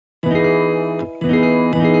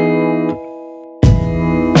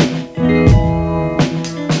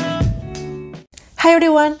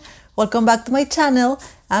Welcome back to my channel.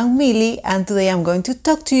 I'm Mily and today I'm going to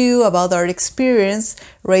talk to you about our experience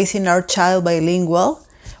raising our child bilingual.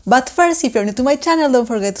 But first, if you're new to my channel, don't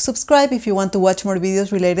forget to subscribe if you want to watch more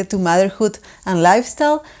videos related to motherhood and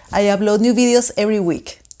lifestyle. I upload new videos every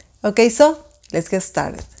week. Okay, so let's get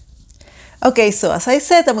started. Okay, so as I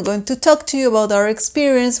said, I'm going to talk to you about our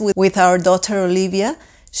experience with our daughter Olivia.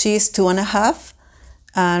 She is 2.5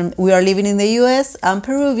 and we are living in the US. I'm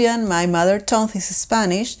Peruvian, my mother tongue is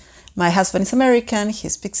Spanish. My husband is American, he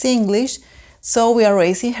speaks English. So we are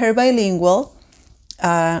raising her bilingual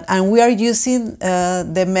and we are using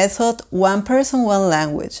the method one person, one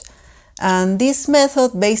language. And this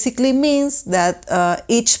method basically means that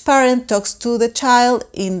each parent talks to the child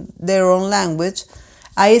in their own language.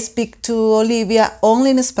 I speak to Olivia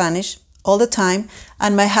only in Spanish all the time,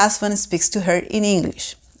 and my husband speaks to her in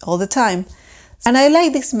English all the time. And I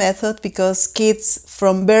like this method because kids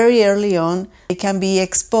from very early on, they can be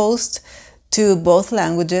exposed to both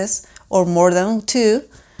languages or more than two,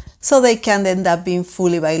 so they can end up being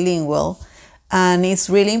fully bilingual. And it's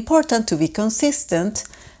really important to be consistent.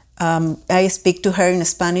 I speak to her in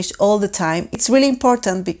Spanish all the time. It's really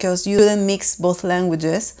important because you shouldn't mix both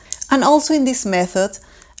languages. And also in this method,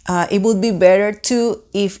 it would be better too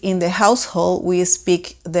if in the household we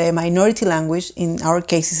speak the minority language, in our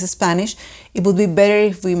case is Spanish. It would be better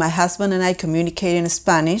if my husband and I communicate in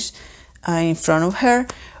Spanish in front of her.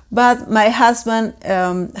 But my husband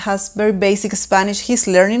has very basic Spanish. He's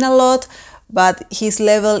learning a lot, but his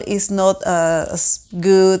level is not as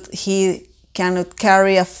good. He cannot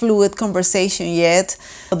carry a fluid conversation yet.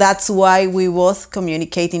 So that's why we both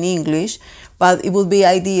communicate in English. But it would be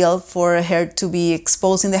ideal for her to be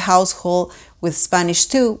exposed in the household with Spanish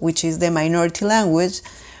too, which is the minority language.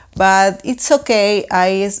 But it's okay.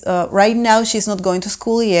 Right now she's not going to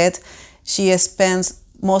school yet. She spends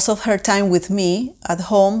most of her time with me at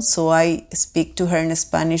home, so I speak to her in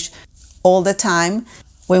Spanish all the time.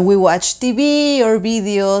 When we watch TV or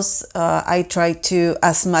videos, I try to,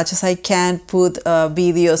 as much as I can, put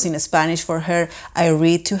videos in Spanish for her. I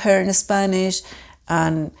read to her in Spanish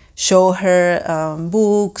and show her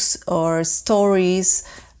books or stories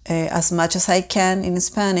as much as I can in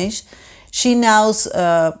Spanish. She knows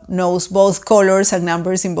both colors and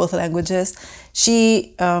numbers in both languages.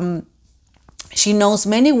 She knows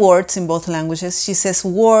many words in both languages. She says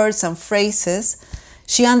words and phrases.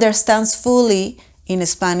 She understands fully in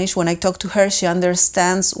Spanish. When I talk to her, she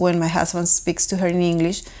understands when my husband speaks to her in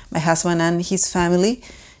English, my husband and his family.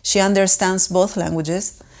 She understands both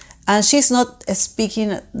languages. And she's not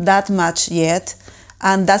speaking that much yet,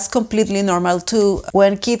 and that's completely normal too.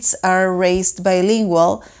 When kids are raised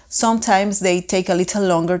bilingual, sometimes they take a little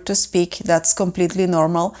longer to speak. That's completely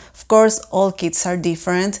normal. Of course, all kids are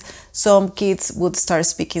different. Some kids would start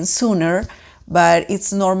speaking sooner, but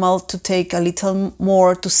it's normal to take a little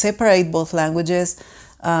more to separate both languages.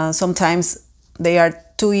 Sometimes they are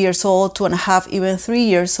 2 years old, 2.5, even 3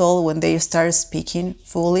 years old when they start speaking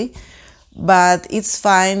fully. But it's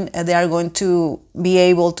fine. They are going to be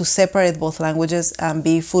able to separate both languages and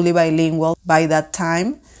be fully bilingual by that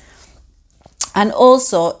time. And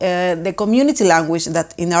also the community language,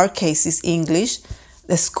 that in our case is English,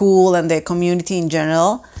 the school and the community in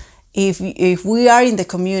general. If we are in the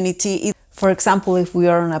community, for example, if we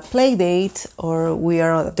are on a play date or we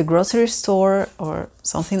are at the grocery store or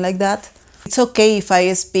something like that, it's okay if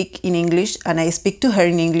I speak in English and I speak to her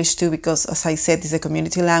in English too, because as I said, it's a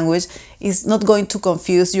community language. It's not going to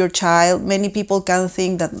confuse your child. Many people can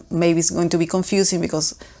think that maybe it's going to be confusing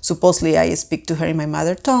because supposedly I speak to her in my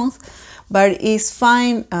mother tongue, but it's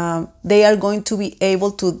fine. They are going to be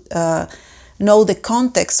able to know the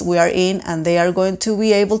context we are in, and they are going to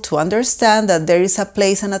be able to understand that there is a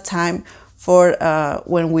place and a time for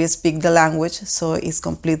when we speak the language, so it's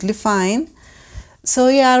completely fine. So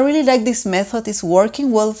yeah, I really like this method. It's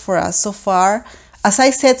working well for us so far. As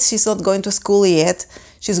I said, she's not going to school yet.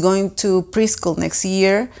 She's going to preschool next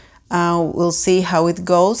year. We'll see how it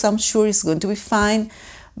goes. I'm sure it's going to be fine.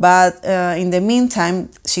 But in the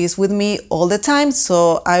meantime, she's with me all the time.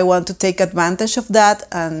 So I want to take advantage of that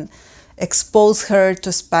and expose her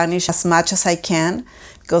to Spanish as much as I can,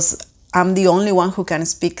 because I'm the only one who can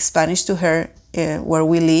speak Spanish to her where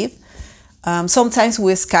we live. Sometimes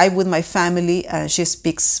we Skype with my family and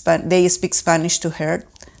they speak Spanish to her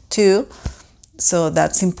too, so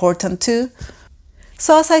that's important too.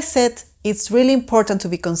 So as I said, it's really important to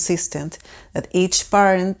be consistent, that each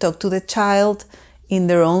parent talk to the child in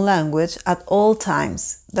their own language at all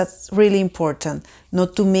times. That's really important,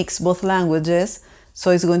 not to mix both languages, so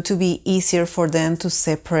it's going to be easier for them to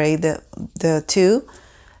separate the two.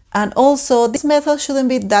 And also, this method shouldn't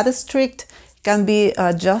be that strict. can be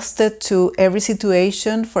adjusted to every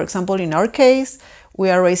situation. For example, in our case, we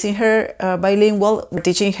are raising her bilingual, we're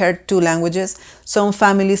teaching her 2 languages. Some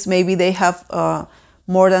families, maybe they have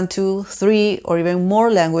more than 2, 3, or even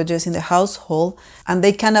more languages in the household, and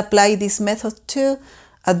they can apply this method too,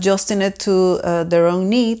 adjusting it to their own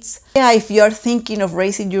needs. Yeah, if you're thinking of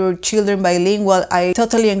raising your children bilingual, I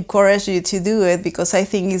totally encourage you to do it, because I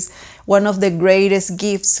think it's one of the greatest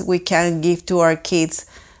gifts we can give to our kids,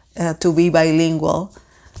 to be bilingual.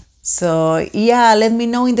 So yeah, let me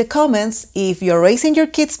know in the comments if you're raising your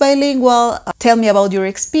kids bilingual. Tell me about your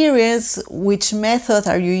experience, which method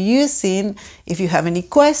are you using. If you have any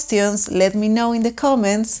questions, let me know in the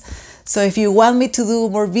comments. So if you want me to do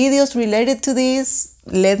more videos related to this,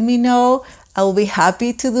 let me know. I'll be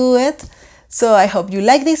happy to do it. So I hope you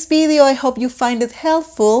like this video. I hope you find it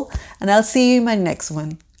helpful, and I'll see you in my next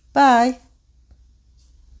one. Bye!